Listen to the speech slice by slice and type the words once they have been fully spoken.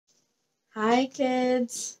Hi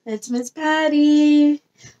kids, it's Miss Patty.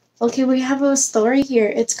 Okay, we have a story here.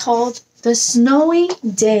 It's called The Snowy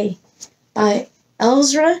Day by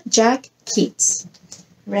Elzra Jack Keats.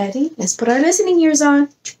 Ready? Let's put our listening ears on.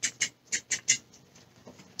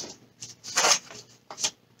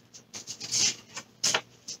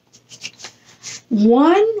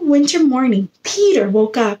 One winter morning, Peter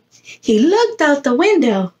woke up. He looked out the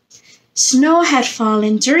window. Snow had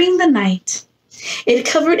fallen during the night. It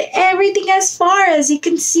covered everything as far as he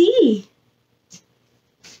can see.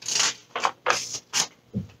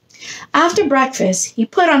 After breakfast, he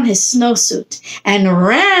put on his snowsuit and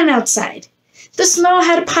ran outside. The snow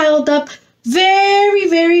had piled up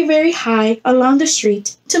very high along the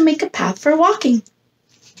street to make a path for walking.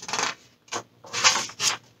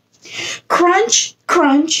 Crunch,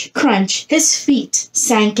 crunch, crunch, his feet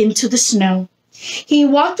sank into the snow. He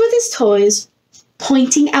walked with his toes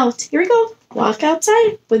pointing out. Here we go. Walk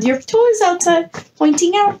outside with your toes outside,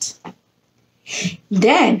 pointing out.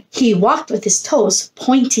 Then he walked with his toes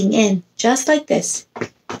pointing in, just like this.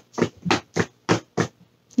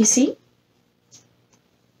 You see?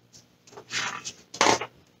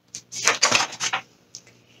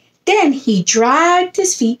 Then he dragged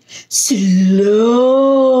his feet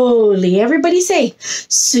slowly. Everybody say,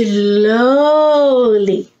 slowly,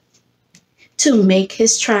 to make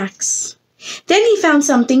his tracks. Then he found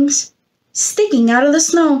something sticking out of the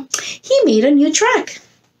snow. He made a new track.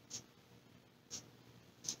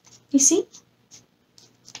 You see?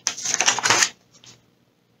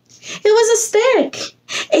 It was a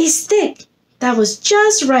stick that was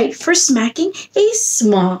just right for smacking a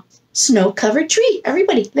small snow-covered tree.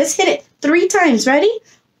 Everybody, let's hit it 3 times. Ready?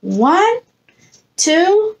 1,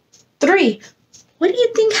 2, 3. What do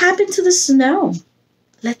you think happened to the snow?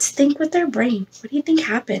 Let's think with our brain. What do you think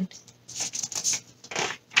happened?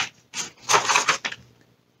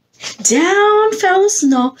 Down fell the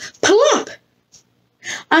snow, plop,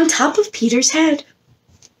 on top of Peter's head.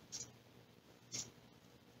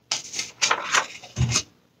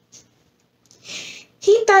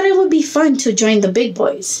 He thought it would be fun to join the big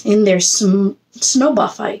boys in their snowball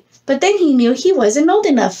fight, but then he knew he wasn't old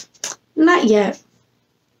enough. Not yet.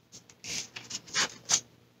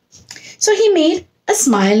 So he made a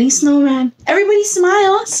smiling snowman. Everybody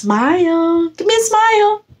smile, smile. Give me a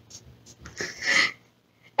smile.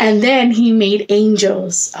 And then he made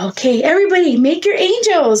angels. Okay, everybody, make your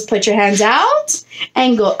angels. Put your hands out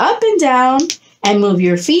and go up and down and move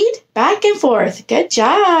your feet back and forth. Good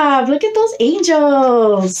job. Look at those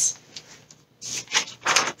angels.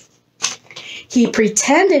 He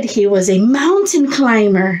pretended he was a mountain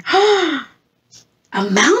climber. A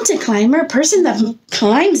mountain climber? A person that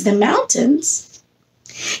climbs the mountains.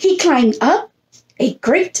 He climbed up a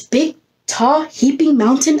great big tall heaping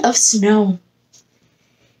mountain of snow.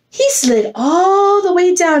 He slid all the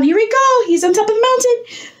way down. Here we go. He's on top of the mountain.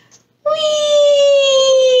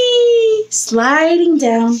 Whee! Sliding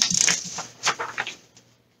down.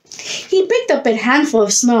 He picked up a handful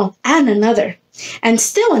of snow and another, and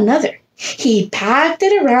still another. He packed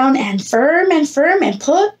it around and firm and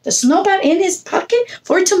put the snowball in his pocket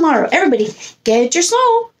for tomorrow. Everybody, get your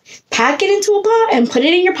snow, pack it into a ball, and put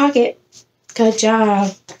it in your pocket. Good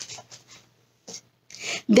job.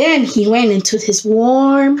 Then he went into his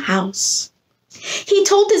warm house. He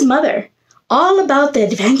told his mother all about the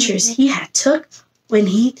adventures he had took when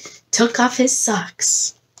he took off his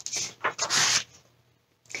socks.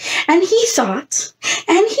 And he thought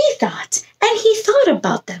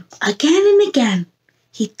about them again and again.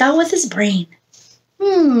 He thought with his brain.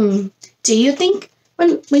 Do you think,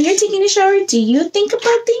 when you're taking a shower, do you think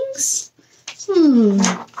about things?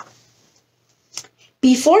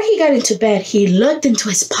 Before he got into bed, he looked into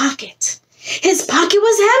his pocket. His pocket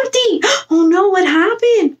was empty. Oh no, what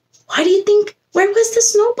happened? Why do you think, where was the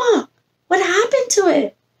snowball? What happened to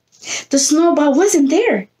it? The snowball wasn't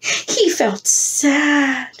there. He felt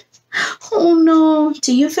sad. Oh no,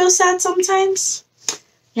 do you feel sad sometimes?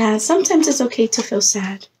 Yeah, sometimes it's okay to feel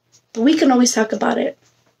sad, but we can always talk about it.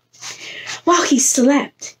 While he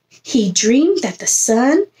slept, he dreamed that the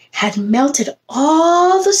sun had melted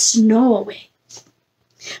all the snow away.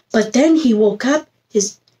 But then he woke up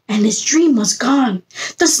and his dream was gone.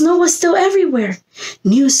 The snow was still everywhere.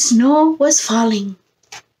 New snow was falling.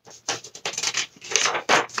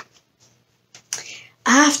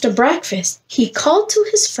 After breakfast, he called to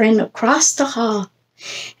his friend across the hall,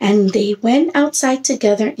 and they went outside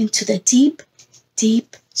together into the deep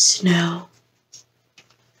snow.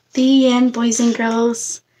 The end, boys and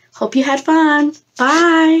girls. Hope you had fun.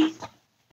 Bye.